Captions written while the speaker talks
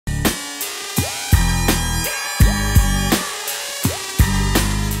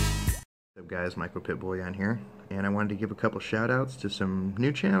guys, Michael Bullion here, and I wanted to give a couple shout outs to some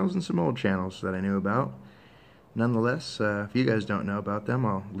new channels and some old channels that I knew about. Nonetheless, if you guys don't know about them,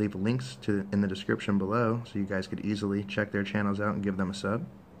 I'll leave links in the description below so you guys could easily check their channels out and give them a sub.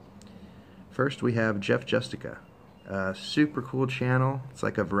 First we have Jeff Justica, a super cool channel. It's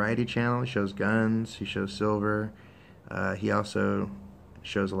like a variety channel. He shows guns, he shows silver, he also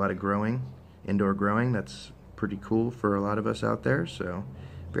shows a lot of growing, indoor growing. That's pretty cool for a lot of us out there, so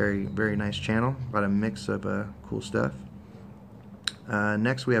very nice channel, a lot of mix of cool stuff.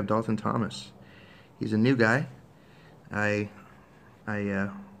 Next we have Dalton Thomas. He's a new guy. I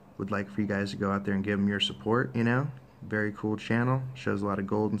would like for you guys to go out there and give him your support, you know. Very cool channel, shows a lot of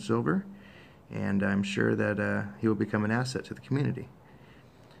gold and silver, and I'm sure that he will become an asset to the community.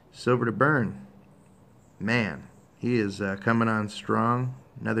 Silver to Burn, man, he is coming on strong.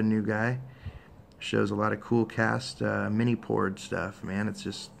 Another new guy. Shows a lot of cool cast mini poured stuff, man. It's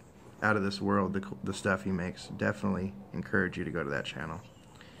just out of this world, the stuff he makes. Definitely encourage you to go to that channel.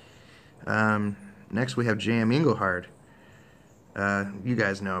 Next we have J.M. Engelhard. You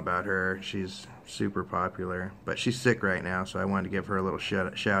guys know about her. She's super popular, but she's sick right now, so I wanted to give her a little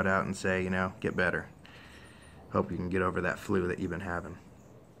shout out and say, you know, get better. Hope you can get over that flu that you've been having.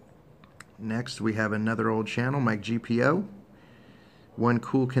 Next we have another old channel, Mike GPO. One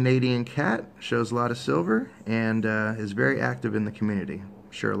cool Canadian cat, shows a lot of silver, and is very active in the community.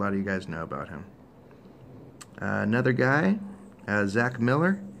 I'm sure a lot of you guys know about him. Another guy, Zach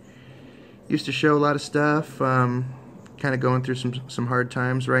Miller, used to show a lot of stuff, kind of going through some hard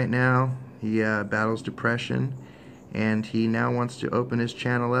times right now. He battles depression, and he now wants to open his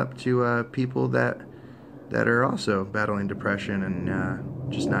channel up to people that are also battling depression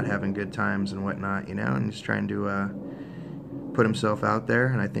and just not having good times and whatnot, you know, and he's trying to put himself out there,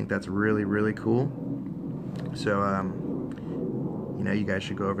 and I think that's really cool. So you know, you guys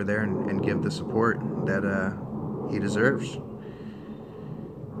should go over there and give the support that he deserves.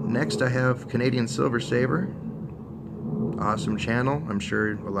 Next I have Canadian Silver Saver. Awesome channel. I'm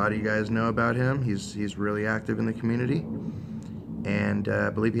sure a lot of you guys know about him. He's really active in the community, and I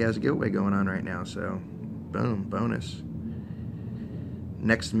believe he has a giveaway going on right now, so boom, bonus.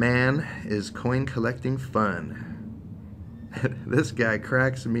 Next man is Coin Collecting Fun. This guy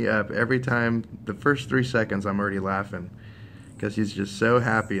cracks me up every time. The first 3 seconds I'm already laughing because he's just so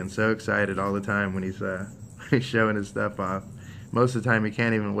happy and so excited all the time when he's showing his stuff off. Most of the time he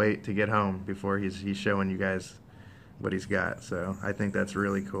can't even wait to get home before he's showing you guys what he's got, so I think that's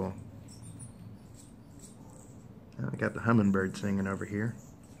really cool. I got the hummingbird singing over here.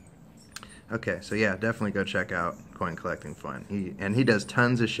 Okay, so yeah, definitely go check out Coin Collecting Fun. He does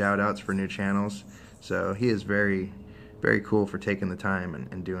tons of shout outs for new channels, so he is very cool for taking the time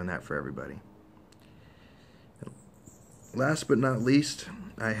and doing that for everybody. Last but not least,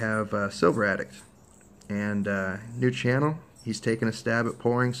 I have Silver Addict, and new channel. He's taking a stab at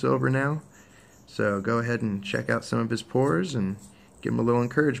pouring silver now, so go ahead and check out some of his pours and give him a little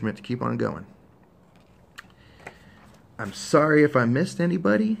encouragement to keep on going. I'm sorry if I missed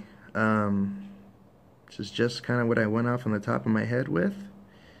anybody. This is just kind of what I went off on the top of my head with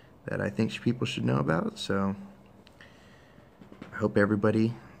that I think people should know about, so I hope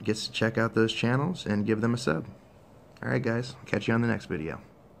everybody gets to check out those channels and give them a sub. Alright guys, catch you on the next video.